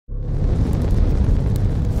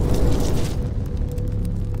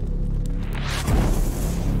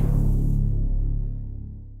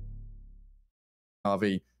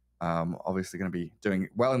Na'Vi obviously going to be doing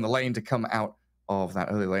well in the lane to come out of that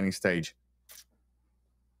early laning stage.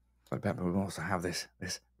 But I bet we will also have this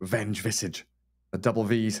Venge Visage, the double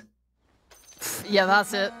Vs. Yeah,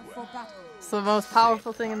 that's it. It's the most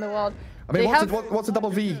powerful thing in the world. I mean, what's a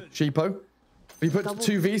double V, Sheepo? If you put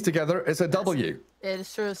two Vs together, it's a W. It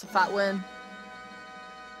is true, it's a fat win.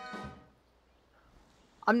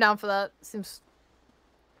 I'm down for that. Seems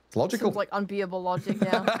logical. Seems like unbeatable logic,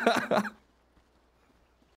 yeah.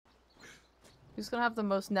 Who's gonna have the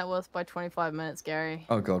most net worth by 25 minutes, Gary?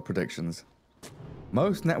 Oh god, predictions.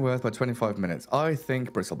 Most net worth by 25 minutes. I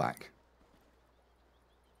think Bristleback.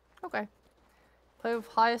 Okay. Play with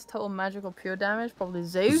highest total magical pure damage, probably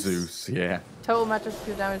Zeus. Zeus, yeah. Total magical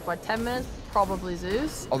pure damage by 10 minutes, probably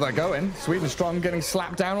Zeus. Oh, they're going. Sweden Strong getting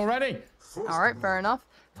slapped down already. Alright, fair enough.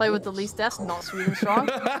 Play with the least deaths, not Sweden Strong.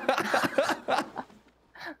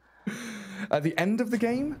 At the end of the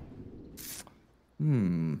game?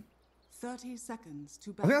 30 seconds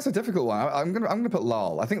to I think that's a difficult one. I'm gonna put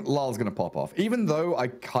Lal. I think Lal's gonna pop off. Even though I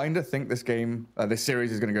kind of think this game, this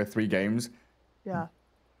series is gonna go 3 games. Yeah.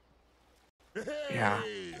 Yeah.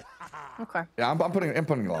 Okay. Yeah, I'm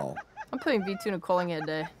putting Lal. I'm putting V2 and calling it a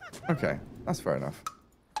day. Okay, that's fair enough.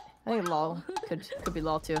 I think Lal could be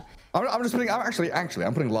Lal too. I'm just putting.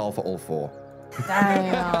 I'm putting Lal for all 4.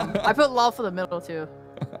 Damn. I put Lal for the middle too.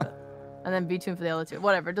 And then V2 for the other 2.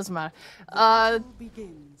 Whatever, it doesn't matter.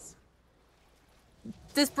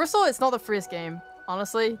 This Bristle, it's not the freest game,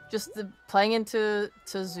 honestly. Just playing into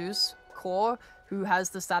Zeus core, who has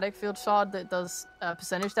the static field shard that does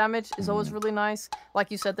percentage damage, is always really nice.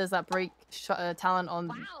 Like you said, there's that break talent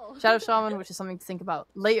on Shadow Shaman, which is something to think about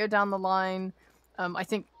later down the line. I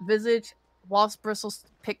think Visage, whilst Bristle's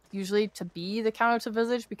picked usually to be the counter to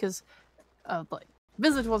Visage, because like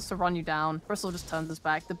Visage wants to run you down, Bristle just turns his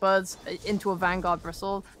back. The birds into a Vanguard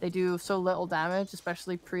Bristle, they do so little damage,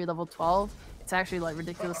 especially pre-level 12. It's actually like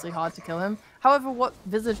ridiculously hard to kill him. However, what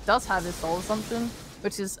Visage does have is Soul Assumption,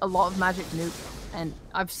 which is a lot of magic nuke. And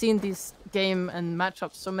I've seen these game and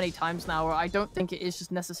matchups so many times now where I don't think it is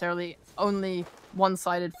just necessarily only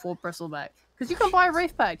one-sided for Bristleback. Because you can buy a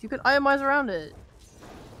Wraith Pact, you can Iomize around it.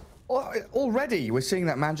 Already, we're seeing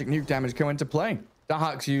that magic nuke damage come into play.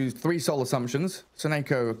 Dahak's used 3 Soul Assumptions,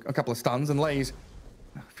 Seneko a couple of stuns, and Lays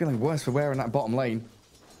feeling worse for wear in that bottom lane.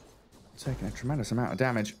 Taking a tremendous amount of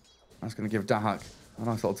damage. That's going to give Dahak a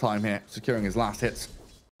nice little time here, securing his last hits.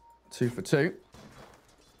 2 for 2.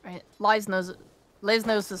 Right, Lays knows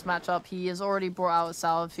this matchup. He has already brought out a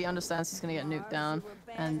salve. He understands he's going to get nuked down,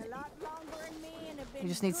 and he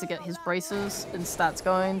just needs to get his braces and stats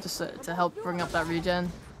going just to help bring up that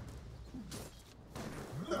regen.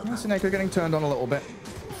 Seneko getting turned on a little bit,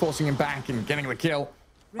 forcing him back and getting the kill.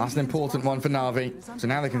 That's an important one for Na'Vi. So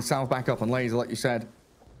now they can salve back up on Laser, like you said.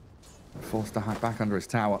 Force Dahak back under his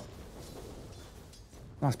tower.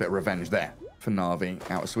 Nice bit of revenge there for Na'Vi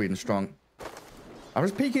out of Sweden Strong. I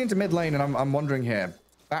was peeking into mid lane and I'm wondering here.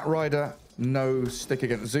 Bat Rider, no stick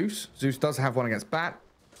against Zeus. Zeus does have one against Bat.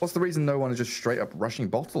 What's the reason no one is just straight up rushing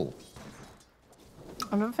bottle?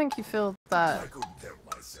 I don't think you feel that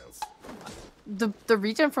the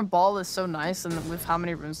regen from Ball is so nice, and with how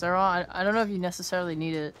many runes there are, I don't know if you necessarily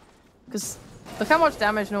need it. Because look how much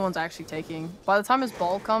damage no one's actually taking. By the time his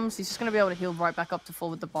Ball comes, he's just going to be able to heal right back up to full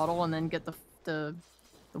with the bottle and then get the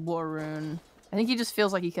War Rune. I think he just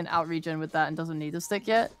feels like he can out-regen with that and doesn't need the stick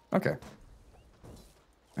yet. Okay.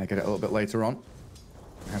 I get it a little bit later on.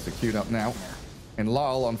 I have to queued up now. And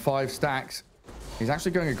Lyle on 5 stacks. He's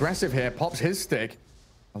actually going aggressive here. Pops his stick.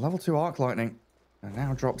 A level 2 Arc Lightning. And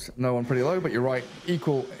now drops no one pretty low, but you're right.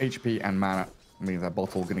 Equal HP and mana. Means that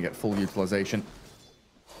bottle going to get full utilization.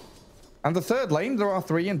 And the third lane, there are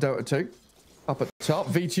 3 in Dota 2. Up at the top,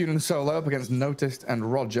 V-Tune and Solo up against Noticed and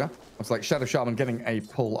Roger. It's like Shadow Shaman getting a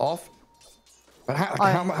pull off. But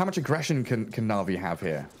how much aggression can Na'Vi have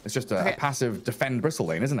here? It's just a passive defend Bristle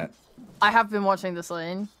lane, isn't it? I have been watching this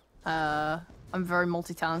lane. I'm very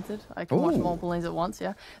multi-talented. I can watch multiple lanes at once,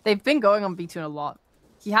 yeah. They've been going on B2 a lot.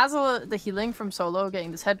 He has the healing from Solo,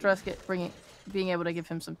 getting this headdress, being able to give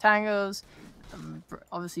him some tangos,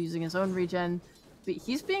 obviously using his own regen. But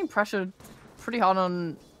he's being pressured pretty hard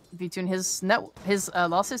on V2. His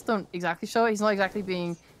losses don't exactly show it. He's not exactly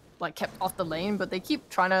being like kept off the lane, but they keep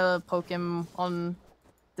trying to poke him on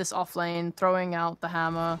this off lane, throwing out the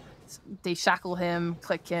hammer. They shackle him,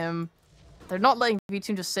 click him. They're not letting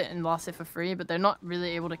V2 just sit and lost it for free, but they're not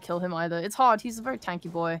really able to kill him either. It's hard. He's a very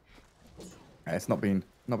tanky boy. It's not been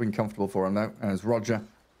comfortable for him though, as Roger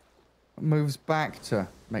moves back to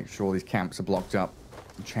make sure these camps are blocked up.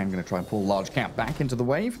 Chen going to try and pull large camp back into the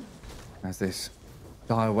wave, as this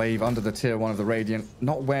dire wave under the tier 1 of the Radiant,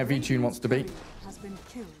 not where V-Tune wants to be. been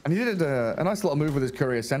killed. And he did a nice little move with his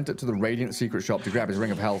courier, sent it to the Radiant secret shop to grab his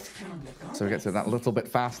Ring of Health. So he gets to that a little bit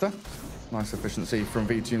faster. Nice efficiency from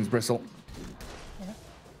Vtune's Bristle.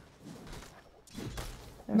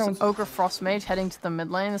 There's an Ogre Frost Mage heading to the mid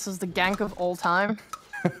lane. This is the gank of all time.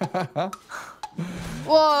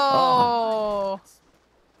 Whoa!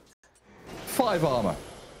 5 armor.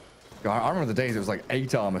 I remember the days it was like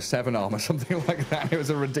 8 armor, 7 armor, something like that. It was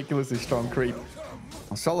a ridiculously strong creep.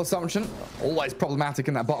 Soul Assumption, always problematic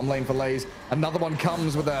in that bottom lane for Lays. Another one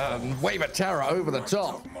comes with a wave of terror over the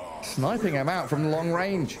top, sniping him out from long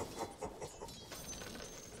range.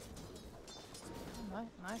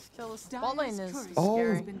 Nice kill. This bot lane is Oh.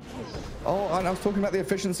 scary. Oh, and I was talking about the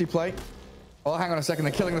efficiency play. Oh, hang on a second.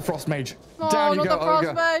 They're killing the Frost Mage. No, Down you not go, the Frost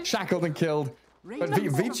Ogre. Mage. Shackled and killed. But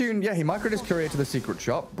Vtune, yeah, he microed his courier to the secret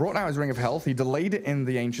shop, brought out his Ring of Health. He delayed it in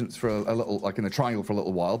the Ancients for a little, like in the triangle for a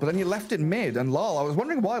little while, but then he left it mid. And Lal, I was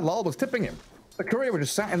wondering why Lal was tipping him. The courier was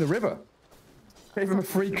just sat in the river. Gave him a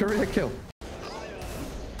free courier kill.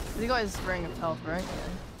 He got his Ring of Health, right?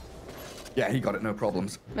 Yeah, he got it, no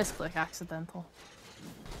problems. Misclick, accidental.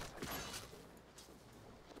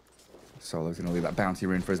 Solo's going to leave that bounty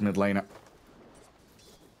rune for his mid laner.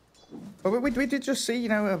 But we did just see, you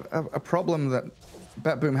know, a problem that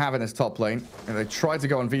BetBoom have in his top lane. And they tried to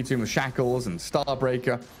go on Vtune with Shackles and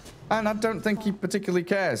Starbreaker, and I don't think he particularly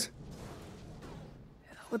cares.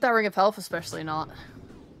 With that Ring of Health, especially not.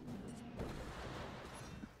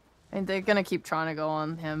 And they're gonna keep trying to go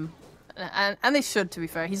on him, and they should. To be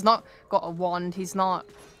fair, he's not got a wand. He's not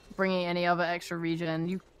bringing any other extra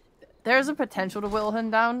regen. There's a potential to whittle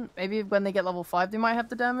him down. Maybe when they get level 5, they might have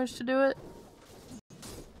the damage to do it.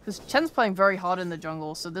 Because Chen's playing very hard in the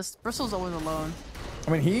jungle, so this Bristle's always alone. I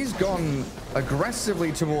mean, he's gone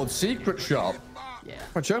aggressively towards Secret Shop, Yeah.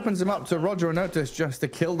 which opens him up to Roger and Natus just to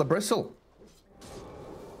kill the Bristle.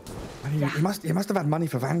 And he must have had money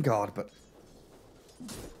for Vanguard, but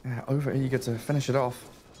yeah, over eager to finish it off.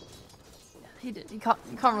 He did. You can't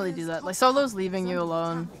really do that. Like, Solo's leaving you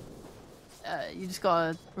alone. You just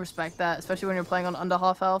gotta respect that, especially when you're playing on under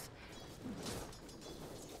half health.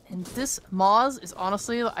 And this Mars is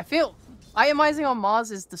honestly, I feel, itemizing on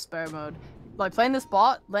Mars is despair mode. Like, playing this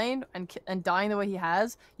bot lane and dying the way he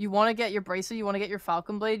has, you want to get your Bracer, you want to get your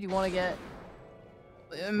Falcon Blade, you want to get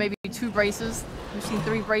maybe 2 braces. We've seen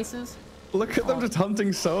 3 braces. Look at them just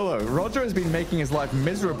hunting Solo. Roger has been making his life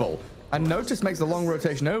miserable, and Natus makes the long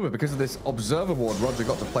rotation over because of this Observer Ward Roger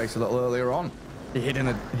got to place a little earlier on. He hid in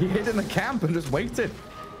the camp and just waited.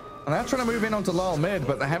 And they're trying to move in onto Lal mid,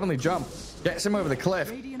 but the Heavenly Jump gets him over the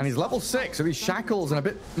cliff, and he's level 6, so these Shackles and a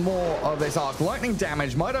bit more of this Arc Lightning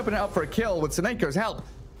damage might open it up for a kill with Seneco's help.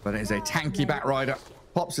 But it is a tanky Batrider.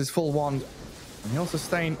 Pops his full wand, and he'll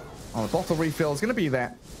sustain. Oh, the bottle refill is going to be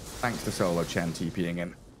there, thanks to Solo Chen TPing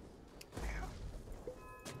in.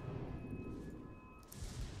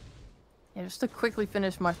 Yeah, just to quickly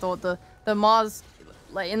finish my thought, the Mars,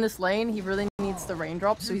 like, in this lane, he really needs the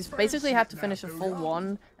raindrops, so he's basically had to finish a full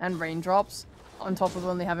 1 and raindrops on top of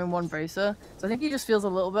only having 1 bracer. So I think he just feels a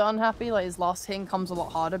little bit unhappy, like his last hitting comes a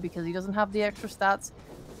lot harder because he doesn't have the extra stats.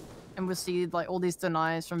 And we'll see, like, all these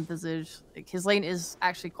denies from Visage. Like, his lane is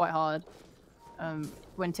actually quite hard,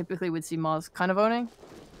 when typically we'd see Mars kind of owning.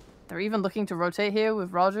 They're even looking to rotate here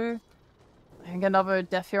with Roger. I think another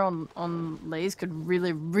death here on Lays could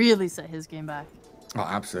really, really set his game back. Oh,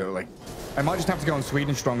 absolutely. I might just have to go on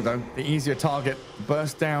Sweden Strong, though. The easier target.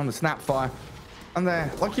 Burst down, the Snapfire. And there,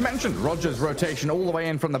 like you mentioned, Roger's rotation all the way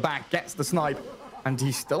in from the back gets the snipe. And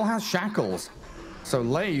he still has Shackles. So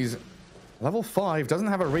Lays, level 5, doesn't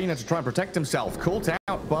have Arena to try and protect himself. Caught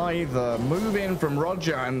out by the move in from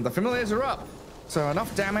Roger, and the Familiars are up. So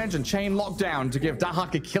enough damage and chain lockdown to give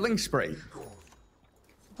Dahak a killing spree.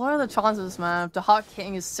 What are the chances, man, of Dahak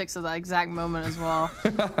hitting his 6 at that exact moment as well?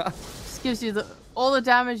 Just gives you all the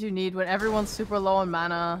damage you need when everyone's super low on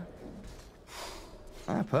mana.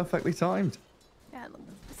 Perfectly timed. Yeah,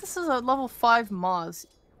 this is a level 5 Mars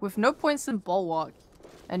with no points in Bulwark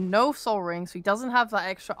and no Soul Ring, so he doesn't have that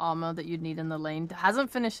extra armor that you'd need in the lane.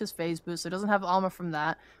 Hasn't finished his phase boost, so he doesn't have armor from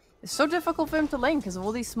that. It's so difficult for him to lane because of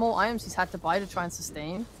all these small items he's had to buy to try and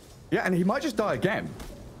sustain. Yeah, and he might just die again.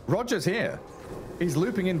 Roger's here. He's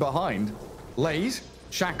looping in behind. Lays,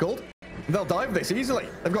 shackled. They'll dive this easily.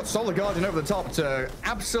 They've got Solar Guardian over the top to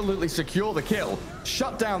absolutely secure the kill.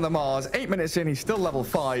 Shut down the Mars. 8 minutes in, he's still level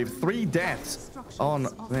 5. 3 deaths on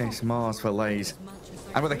this Mars for Lays.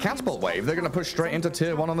 And with a catapult wave, they're going to push straight into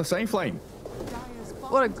tier 1 on the safe lane.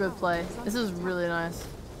 What a good play. This is really nice.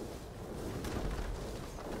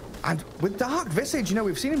 And with Dark Visage, you know,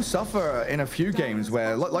 we've seen him suffer in a few games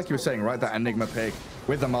where, like you were saying, right, that Enigma pick,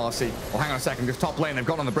 with the Marcy. Well, hang on a second, because top lane, they've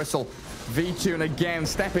got on the Bristle. V-Tune again,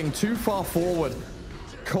 stepping too far forward.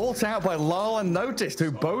 Caught out by Lal and Natus,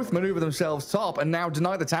 who both maneuver themselves top and now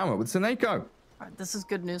deny the tower with Seneko. Right, this is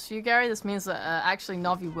good news for you, Gary. This means that actually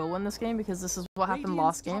Na'Vi will win this game because this is what happened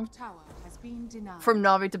last game. From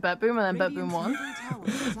Na'Vi to BetBoom and then BetBoom won.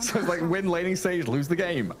 So it's like win laning stage, lose the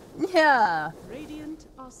game. Yeah. Radiant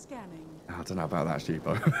are scanning. I don't know about that,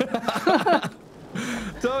 Sheepo.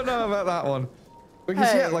 Don't know about that one.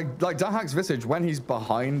 Because hey. yeah, like Dahak's Visage, when he's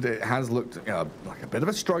behind, it has looked like a bit of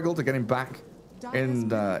a struggle to get him back in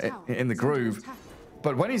the groove.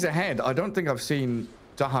 But when he's ahead, I don't think I've seen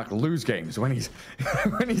Dahak lose games when he's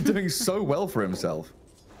when he's doing so well for himself.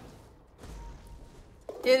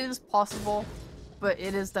 It is possible, but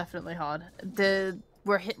it is definitely hard.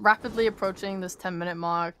 We're rapidly approaching this 10-minute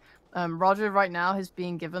mark. Roger right now is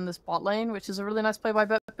being given this bot lane, which is a really nice play by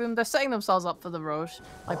BetBoom. They're setting themselves up for the Roche.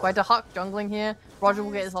 Like by Dahak jungling here, Roger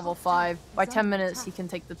will get his level 5. By 10 minutes, he can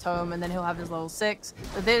take the tome, and then he'll have his level 6.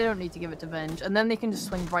 But they don't need to give it to Venge, and then they can just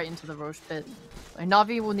swing right into the Roche pit. Like,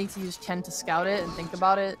 Na'Vi will need to use Chen to scout it and think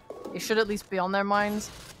about it. It should at least be on their minds,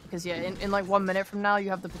 because yeah, in like 1 minute from now, you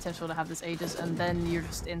have the potential to have this Aegis, and then you're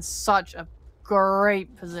just in such a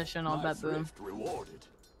great position on BetBoom.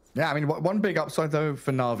 Yeah, I mean, one big upside, though,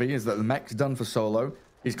 for Na'Vi is that the mech's done for solo.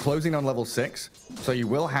 He's closing on level 6, so you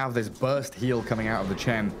will have this burst heal coming out of the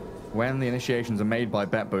Chen when the initiations are made by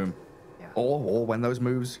BetBoom. Yeah. Or when those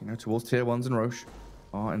moves, towards tier 1s and Roche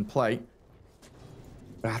are in play.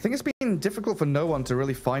 But I think it's been difficult for no one to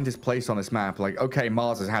really find his place on this map. Like, okay,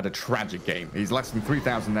 Mars has had a tragic game. He's less than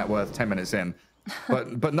 3,000 net worth 10 minutes in.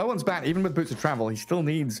 But no one's bad. Even with Boots of Travel, he still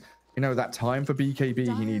needs... that time for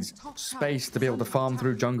BKB, he needs space to be able to farm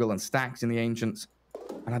through jungle and stacks in the Ancients.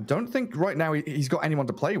 And I don't think right now he's got anyone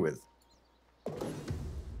to play with.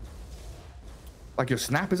 Like your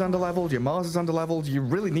Snap is underleveled, your Mars is underleveled. You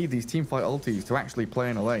really need these teamfight ultis to actually play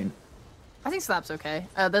in a lane. I think Snap's okay.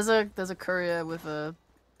 There's a courier with a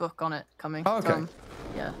book on it coming. Oh, okay.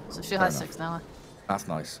 Yeah, so she has 6 now. That's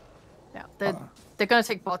nice. Yeah, they're gonna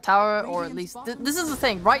take bot tower, or at least this is the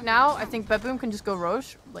thing. Right now, I think BetBoom can just go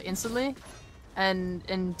Roche like instantly, and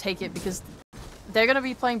take it because they're gonna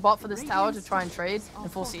be playing bot for this tower to try and trade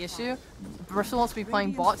and force the issue. Bristol wants to be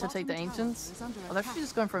playing bot to take the Ancients. Oh, they're actually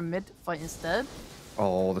just going for a mid fight instead.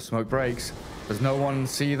 Oh, the smoke breaks. Does no one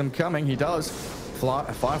see them coming? He does.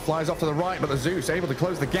 Fire flies off to the right, but the Zeus able to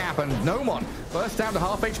close the gap, and no one burst down to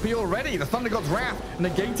half HP already. The Thunder God's Wrath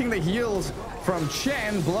negating the heals from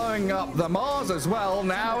Chen, blowing up the Mars as well.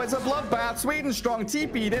 Now it's a bloodbath. Sweden Strong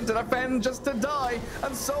TP'd into defend just to die,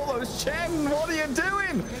 and solos Chen. What are you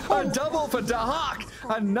doing? A double for Dahak,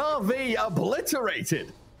 and Na'Vi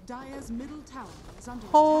obliterated. Dire's middle tower is under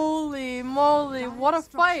Holy moly, what a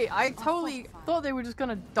fight. I totally thought they were just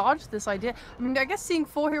gonna dodge this idea. I mean, I guess seeing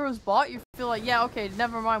 4 heroes bot, you feel like, yeah, okay,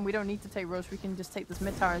 never mind, we don't need to take Roche, we can just take this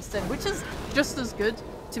mid tower instead, which is just as good,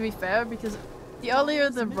 to be fair, because the earlier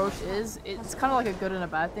the Roche is, it's kind of like a good and a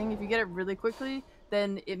bad thing. If you get it really quickly,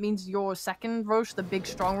 then it means your second Roche, the big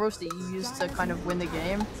strong Roche that you use to kind of win the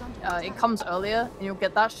game, it comes earlier and you'll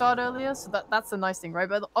get that shot earlier, so that's the nice thing, right?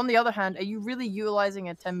 But on the other hand, are you really utilizing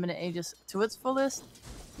a 10-minute Aegis to its fullest?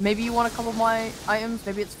 Maybe you want a couple of my items,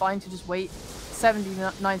 maybe it's fine to just wait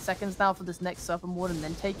 79 seconds now for this next Serpent Ward and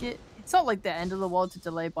then take it. It's not like the end of the world to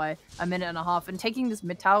delay by a minute and a half, and taking this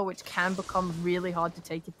mid tower, which can become really hard to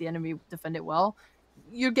take if the enemy defend it well,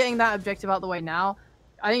 you're getting that objective out the way now.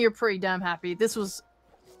 I think you're pretty damn happy. This was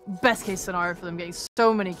best case scenario for them, getting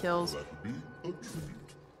so many kills.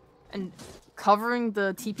 And covering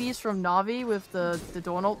the TPs from Na'Vi with the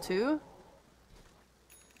Dawn ult too.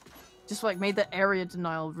 Just like made the area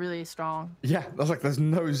denial really strong. Yeah, that's like there's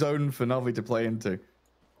no zone for Na'Vi to play into.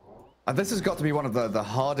 And this has got to be one of the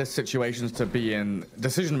hardest situations to be in,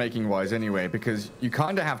 decision-making wise anyway, because you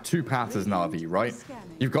kind of have two paths as Na'Vi, right?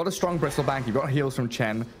 You've got a strong Bristlebank, you've got heals from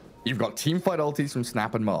Chen, you've got teamfight ultis from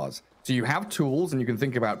Snap and Mars. So you have tools and you can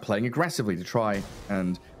think about playing aggressively to try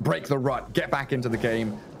and break the rut, get back into the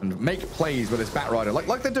game, and make plays with this Batrider,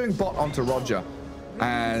 like they're doing bot onto Roger.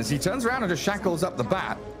 As he turns around and just shackles up the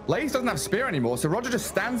bat. Laze doesn't have spear anymore, so Roger just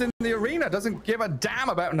stands in the arena, doesn't give a damn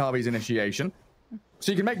about Na'Vi's initiation.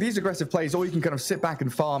 So you can make these aggressive plays, or you can kind of sit back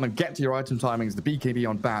and farm and get to your item timings, the BKB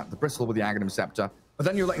on bat, the Bristle with the Aghanim Scepter, but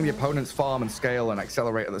then you're letting the opponents farm and scale and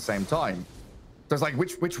accelerate at the same time. So it's like,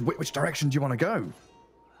 which direction do you want to go?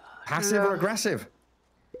 Passive or aggressive?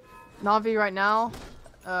 Na'Vi right now,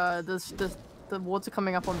 the wards are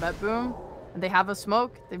coming up on BetBoom, and they have a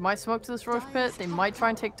smoke. They might smoke to this Roche pit. They might try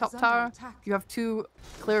and take top tower. You have 2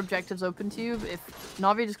 clear objectives open to you. If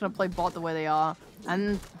Na'Vi are just going to play bot the way they are,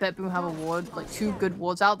 and BetBoom have a ward, like 2 good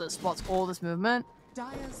wards out that spots all this movement,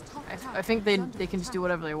 Dire's top tower I think is they under can just attack. do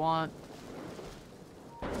whatever they want.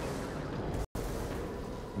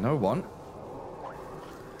 No one.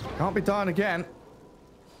 Can't be done again.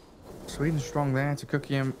 Sweden strong there to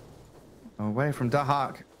cookie him away from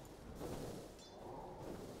Dahak.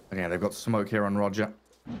 And yeah, they've got smoke here on Roger.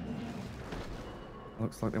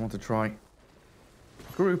 Looks like they want to try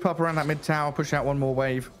group up around that mid tower, push out one more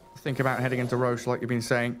wave. Think about heading into Roche like you've been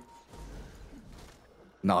saying.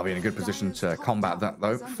 Na'Vi in a good position to combat that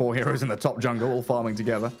though. 4 heroes in the top jungle all farming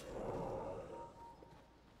together.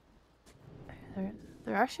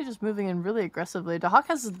 They're actually just moving in really aggressively. Dahak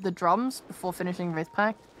has the drums before finishing Wraith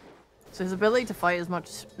Pact, so his ability to fight is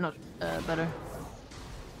much better.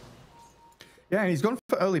 Yeah, and he's gone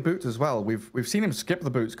for early boots as well. We've seen him skip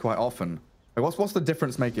the boots quite often. What's the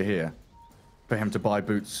difference maker here for him to buy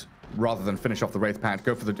boots rather than finish off the Wraith Pact?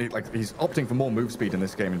 Go for the he's opting for more move speed in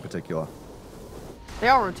this game in particular. They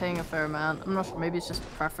are rotating a fair amount. I'm not sure. Maybe it's just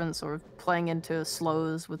preference or playing into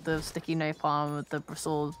slows with the sticky napalm with the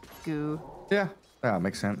bristle goo. Yeah, that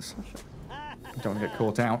makes sense. Don't want to get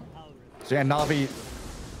caught out. So yeah, Na'Vi,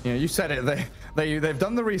 you know, you said it. They've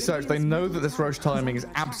done the research. They know that this Roche timing is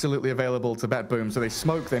absolutely available to BetBoom. So they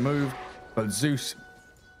smoke, they move, but Zeus,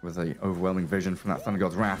 with the overwhelming vision from that Thunder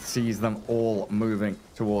God's Wrath, sees them all moving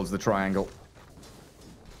towards the triangle.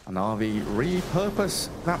 And Na'Vi repurpose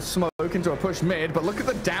that smoke into a push mid, but look at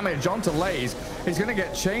the damage onto Laze. He's going to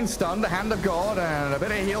get chain stunned, the Hand of God, and a bit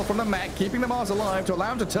of heal from the mech, keeping the Mars alive to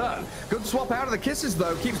allow him to turn. Good swap out of the kisses,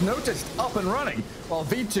 though, keeps Natus up and running, while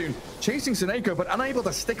Vitun chasing Suneko, but unable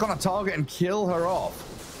to stick on a target and kill her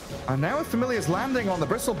off. And now with Familiar's landing on the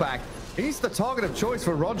Bristleback, he's the target of choice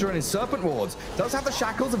for Roger and his Serpent Wards. Does have the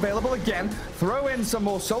Shackles available again. Throw in some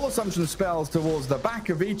more Soul Assumption spells towards the back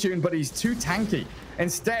of Vitun, but he's too tanky.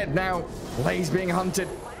 Instead, now, Laze being hunted.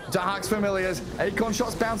 Dahak's Familiars. Acorn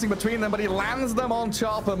shots bouncing between them, but he lands them on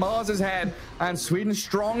top of Mars's head. And Sweden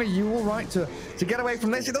strong. Are you all right to get away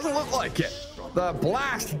from this? It doesn't look like it. The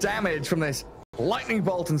blast damage from this Lightning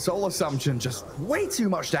Bolt and Soul Assumption, just way too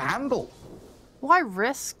much to handle. Why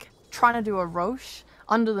risk trying to do a Roche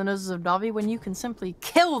under the noses of Na'Vi when you can simply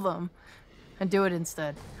kill them and do it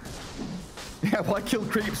instead? Yeah, why kill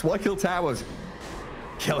creeps? Why kill towers?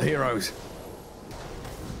 Kill heroes.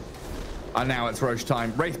 And now it's Roche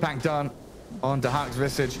time. Wraith Pact done on Dahak's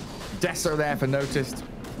Visage. Deso there for Noticed.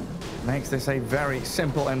 Makes this a very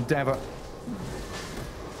simple endeavor.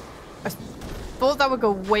 I thought that would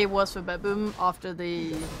go way worse for BetBoom after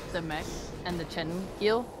the mech and the Chen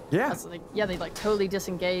heal. Yeah. Yeah, they like totally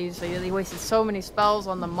disengaged. They wasted so many spells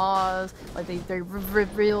on the Mars. Like they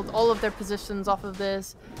revealed all of their positions off of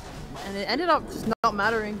this, and it ended up just not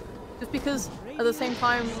mattering. Just because at the same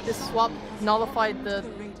time this swap nullified the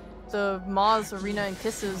Mars arena and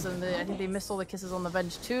kisses, and I think they missed all the kisses on the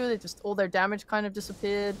Venge too. They just all their damage kind of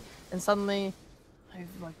disappeared, and suddenly,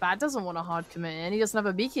 like Bat doesn't want a hard commit, and he doesn't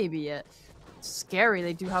have a BKB yet. It's scary.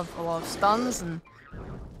 They do have a lot of stuns, and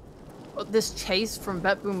this chase from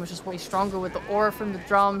BetBoom was just way stronger with the aura from the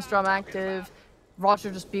drums, drum active,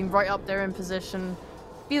 Roger just being right up there in position,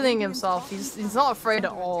 feeling himself. He's not afraid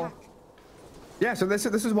at all. Yeah, so this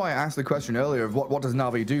is why I asked the question earlier of what does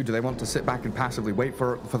Na'Vi do? Do they want to sit back and passively wait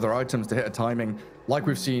for their items to hit a timing, like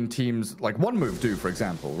we've seen teams like One Move do, for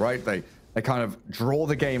example, right? They kind of draw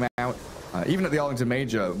the game out. Even at the Arlington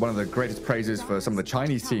Major, one of the greatest praises for some of the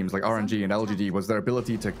Chinese teams like RNG and LGD was their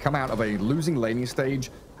ability to come out of a losing laning stage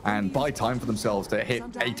and buy time for themselves to hit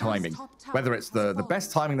a timing. Whether it's the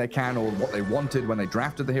best timing they can or what they wanted when they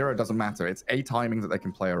drafted the hero, doesn't matter. It's a timing that they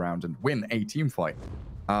can play around and win a team fight.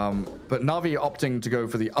 But Na'Vi opting to go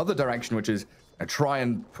for the other direction, which is try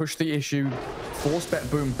and push the issue, force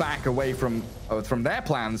BetBoom back away from their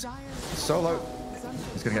plans. Solo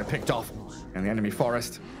is going to get picked off in the enemy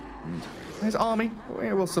forest. And his army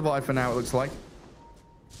will survive for now, it looks like.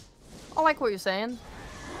 I like what you're saying.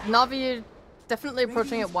 Na'Vi are definitely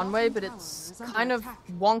approaching it one way, but it's kind of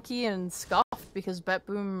wonky and scuffed because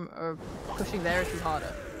BetBoom are pushing their issue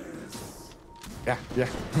harder. Yeah.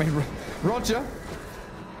 I mean, Roger.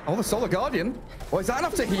 Oh, the Solar Guardian. Well, is that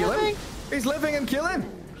enough to heal him? He's living and killing.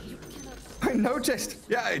 I noticed.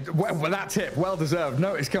 Yeah, well, that tip, well deserved.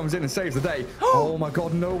 Notice comes in and saves the day. Oh my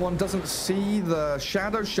god, no one doesn't see the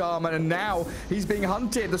Shadow Shaman, and now he's being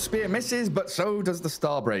hunted. The spear misses, but so does the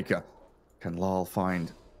Starbreaker. Can Lal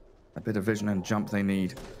find a bit of vision and jump they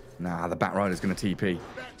need? Nah, the Batrider's going to TP.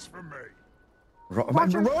 That's for me.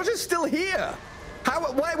 Roger's still here.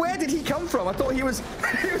 Where did he come from? I thought he was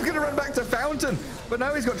going to run back to Fountain, but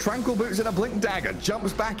now he's got Tranquil Boots and a Blink Dagger.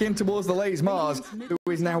 Jumps back in towards the Laze Mars,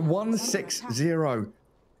 who is now 160.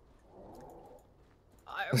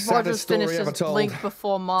 The Roger's saddest story finished ever his told. blink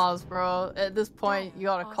before Mars, bro. At this point, you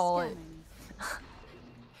gotta call it.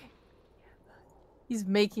 He's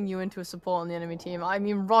making you into a support on the enemy team. I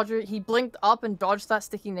mean, Roger, he blinked up and dodged that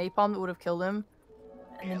sticky napalm that would have killed him.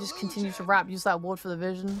 And then just continued to wrap, use that ward for the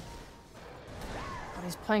vision. But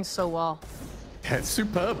he's playing so well. Yeah,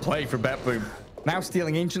 superb play from BetBoom. Now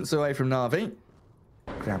stealing Ancients away from Na'Vi.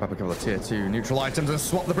 Grab up a couple of tier 2 neutral items and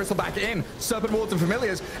swap the Bristle back in. Serpent Wards and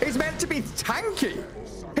Familiars. He's meant to be tanky.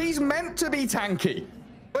 He's meant to be tanky.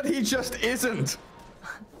 But he just isn't.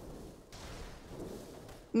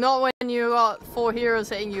 Not when you got 4 heroes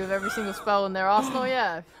hitting you with every single spell in their arsenal,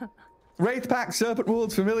 yeah. Wraith Pack, Serpent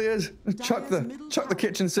Wards, Familiars. Chuck the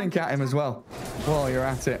kitchen sink at him as well while you're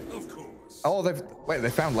at it. Oh, they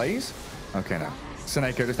found Lays? Okay, no.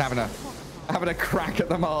 Seneko just having a crack at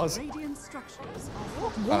the Mars.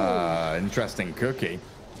 Interesting cookie.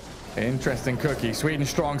 Interesting cookie. Sweden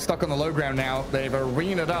strong, stuck on the low ground now. They've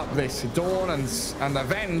arenaed up this Dawn and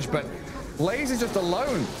Avenge, but Lays is just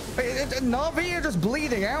alone. Na'Vi are just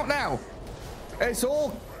bleeding out now. It's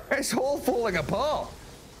all falling apart.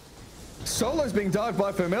 Solo's being dived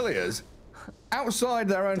by Familiars outside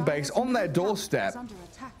their own base on their doorstep.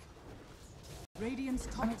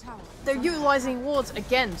 They're utilizing wards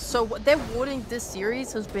again, so their warding this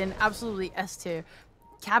series has been absolutely S tier.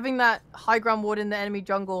 Having that high ground ward in the enemy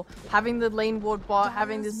jungle, having the lane ward bot,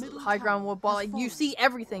 having this high ground ward bot, like you see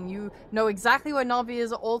everything. You know exactly where Na'Vi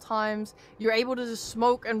is at all times. You're able to just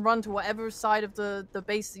smoke and run to whatever side of the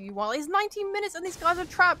base that you want. It's 19 minutes and these guys are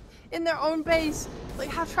trapped in their own base. Like,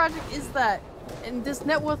 how tragic is that? And this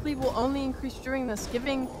net worth lead will only increase during this,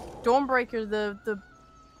 giving Dawnbreaker the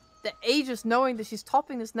Aegis, knowing that she's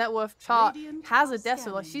topping this net worth chart, has a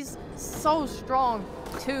Deso. Like, she's so strong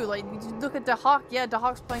too. Like, you look at Dahak, yeah,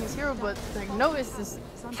 Dahak's playing his hero, but like, Notice this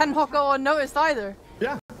cannot go unnoticed either.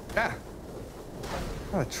 Yeah.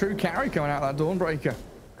 A true carry coming out of that Dawnbreaker.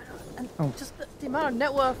 And just the amount of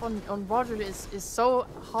net worth on Roger is so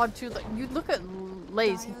hard to, like, you look at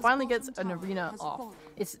Lays, he finally gets an arena off.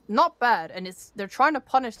 It's not bad, and they're trying to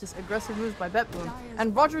punish this aggressive moves by BetBoom,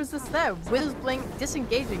 and Roger is just there with his blink,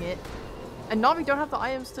 disengaging it, and Na'Vi don't have the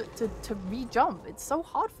items to re-jump. It's so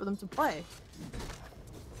hard for them to play.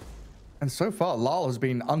 And so far, Lal has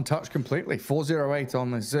been untouched completely. 408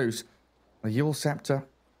 on the Zeus. The Yule Scepter,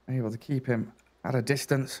 able to keep him at a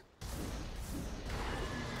distance.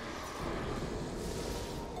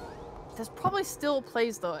 There's probably still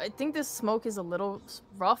plays though. I think this smoke is a little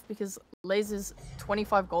rough because Lays is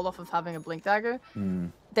 25 gold off of having a blink dagger.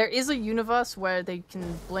 There is a universe where they can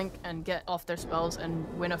blink and get off their spells and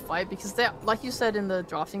win a fight because they're, like you said in the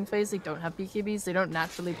drafting phase, they don't have BKBs. They don't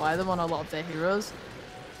naturally buy them on a lot of their heroes.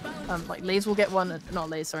 Like Lays will get one, not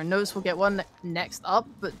Lays, sorry, Notice will get one next up,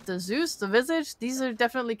 but the Zeus, the Visage, these are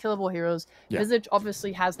definitely killable heroes. Yeah. Visage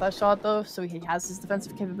obviously has that shot though, so he has his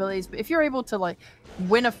defensive capabilities, but if you're able to like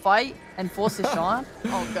win a fight and force his shot,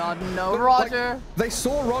 oh god, no, Roger. Like, they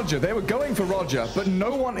saw Roger, they were going for Roger, but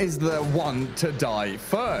no one is the one to die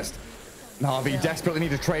first. Na'Vi desperately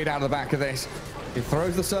need to trade out of the back of this. He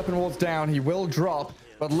throws the Serpent Wards down, he will drop,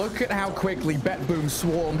 but look at how quickly BetBoom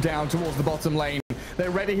swarm down towards the bottom lane. They're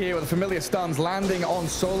ready here with the familiar stuns landing on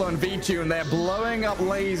Solo and V2, and they're blowing up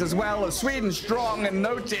Lays as well as Sweden strong and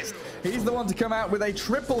Noticed. He's the one to come out with a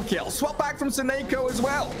triple kill. Swap back from Seneko as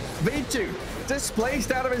well. V2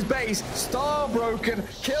 displaced out of his base, Star broken,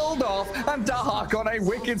 killed off, and Dahak on a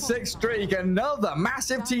wicked 6 streak. Another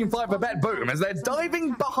massive team fight for BetBoom as they're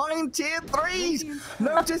diving behind tier 3s.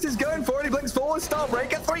 Noticed is going for it, he blinks forward,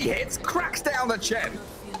 Starbreaker, 3 hits, cracks down the Chen.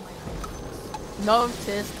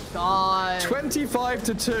 Noticed, God.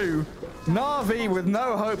 25-2. Na'Vi with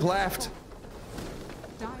no hope left.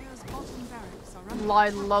 I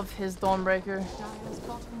love his Dawnbreaker.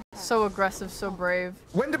 So aggressive, so brave.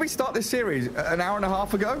 When did we start this series? An hour and a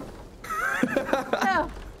half ago? Yeah.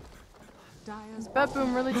 Is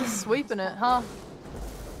BetBoom really just sweeping it, huh?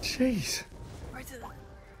 Jeez.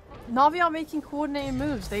 Na'Vi are making coordinated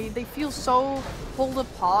moves. They feel so pulled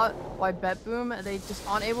apart by BetBoom. They just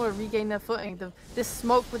aren't able to regain their footing. This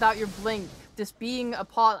smoke without your blink, this being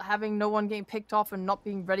apart, having no one getting picked off and not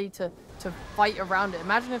being ready to fight around it.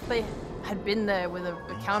 Imagine if they had been there with a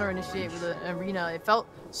counter initiate with an arena. It felt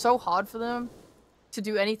so hard for them to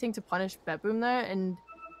do anything to punish BetBoom there, and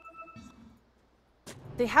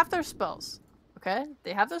they have their spells, okay?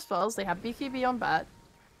 They have their spells. They have BKB on bat.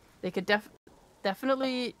 They could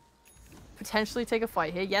definitely potentially take a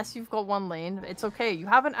fight here. Yes, you've got one lane. It's okay. You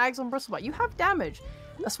have an Ags on Bristlebot. You have damage.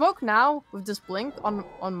 A smoke now with this blink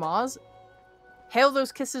on Mars. Hail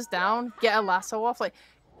those kisses down. Get a lasso off. Like,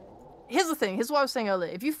 here's the thing. Here's what I was saying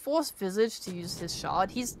earlier. If you force Visage to use his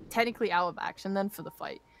shard, he's technically out of action then for the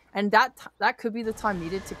fight. And that could be the time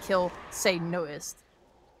needed to kill, say, Noticed.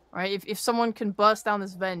 Right? If someone can burst down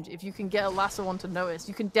this Venge, if you can get a lasso onto Notice,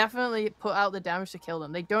 you can definitely put out the damage to kill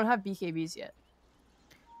them. They don't have BKBs yet.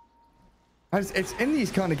 It's in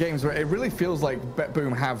these kind of games where it really feels like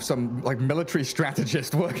BetBoom have some like military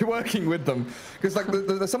strategist working with them, because like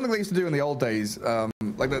there's something they used to do in the old days,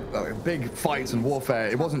 like the big fights and warfare.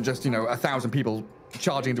 It wasn't just 1,000 people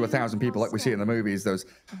charging into 1,000 people like we see in the movies. There's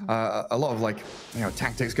a lot of like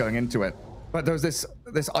tactics going into it. But there's this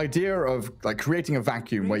idea of like creating a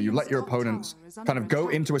vacuum where you let your opponents kind of go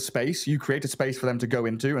into a space, you create a space for them to go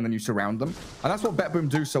into, and then you surround them. And that's what BetBoom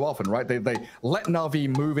do so often, right? They let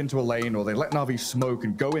Na'Vi move into a lane, or they let Na'Vi smoke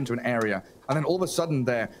and go into an area, and then all of a sudden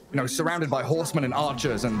they're surrounded by horsemen and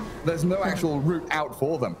archers, and there's no actual route out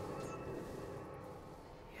for them.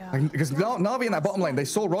 Yeah. Because Na'Vi in that bottom lane, they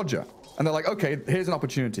saw Roger. And they're like, okay, here's an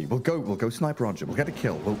opportunity. We'll go snipe Roger. We'll get a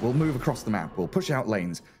kill. We'll move across the map. We'll push out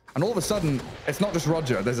lanes. And all of a sudden, it's not just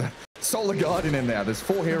Roger. There's a Solar Guardian in there. There's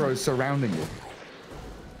 4 heroes surrounding you.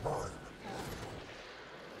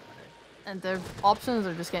 And their options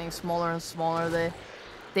are just getting smaller and smaller.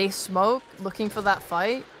 They smoke, looking for that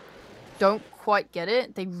fight. Don't quite get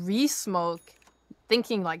it. They re-smoke,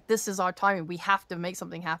 thinking like, this is our timing. We have to make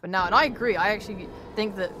something happen now. And I agree. I actually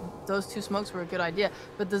think that those 2 smokes were a good idea.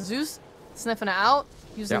 But the Zeus sniffing it out,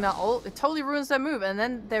 using that ult, it totally ruins their move. And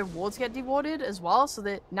then their wards get dewarded as well. So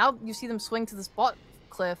that now you see them swing to this bot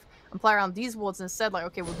cliff and play around these wards instead. Like,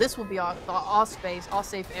 okay, well, this will be our space, our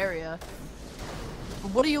safe area.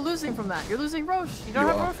 But what are you losing from that? You're losing Roche. You don't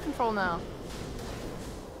have Roche control now.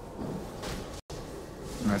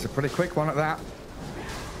 That's a pretty quick one at that.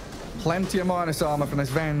 Plenty of minus armor from this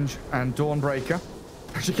Venge and Dawnbreaker.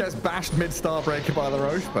 She gets bashed mid-Starbreaker by the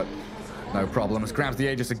Roche, but no problems. Grabs the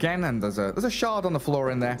Aegis again, and there's a shard on the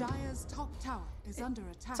floor in there.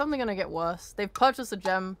 It's only gonna get worse. They've purchased a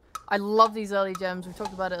gem. I love these early gems. We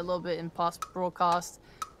talked about it a little bit in past broadcasts.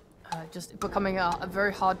 Just becoming a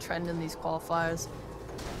very hard trend in these qualifiers.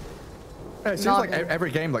 Yeah, it seems like every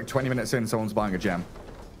game, like 20 minutes in, someone's buying a gem.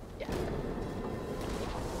 Yeah.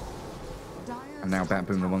 And now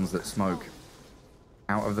BetBoom, the ones that smoke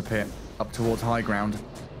out of the pit, up towards high ground.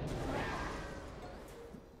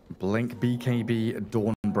 Blink, BKB,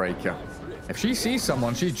 Dawnbreaker. If she sees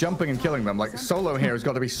someone, she's jumping and killing them. Like, Solo here has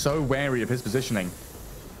got to be so wary of his positioning.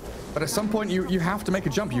 But at some point, you have to make a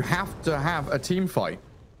jump. You have to have a team fight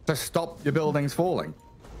to stop your buildings falling.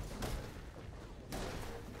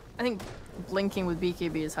 I think blinking with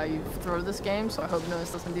BKB is how you throw this game, so I hope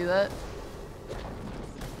Notice doesn't do that.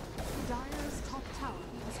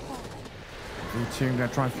 V2 gonna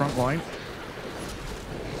try front line.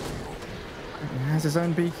 He has his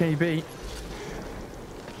own BKB.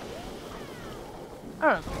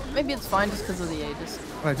 I don't know. Maybe it's fine just because of the Aegis.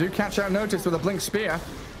 They do catch out Notice with a blink spear.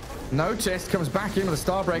 Notice comes back in with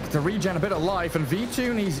a Starbreaker to regen a bit of life, and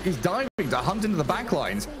V2 he's diving to hunt into the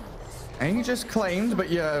backlines. Aegis claimed, but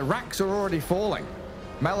your racks are already falling.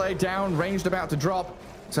 Melee down, ranged about to drop.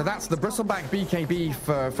 So that's the bristleback BKB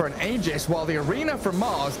for an Aegis, while the Arena from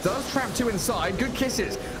Mars does trap 2 inside. Good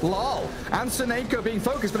kisses. Lol and Suneko being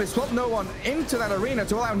focused, but they swap no one into that Arena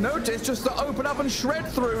to allow Notice just to open up and shred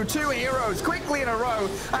through 2 heroes quickly in a row.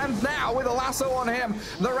 And now with a lasso on him,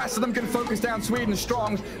 the rest of them can focus down Sweden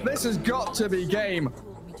strong. This has got to be game.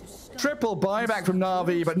 Triple buyback from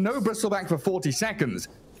Na'Vi, but no bristleback for 40 seconds.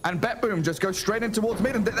 And BetBoom just goes straight in towards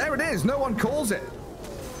mid, and there it is. No one calls it.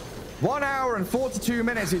 1 hour and 42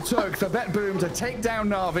 minutes it took for BetBoom to take down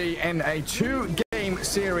Na'Vi in a 2-game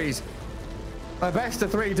series. The best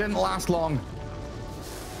of 3 didn't last long.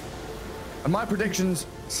 And my predictions,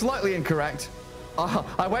 slightly incorrect.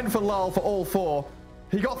 I went for Lol for all 4.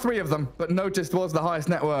 He got 3 of them, but Noticed was the highest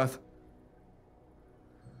net worth.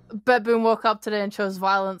 BetBoom woke up today and chose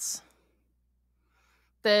violence.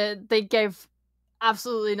 They gave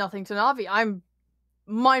absolutely nothing to Na'Vi. I'm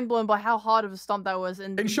mind blown by how hard of a stomp that was.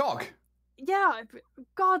 And in shock. Yeah,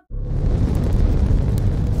 God.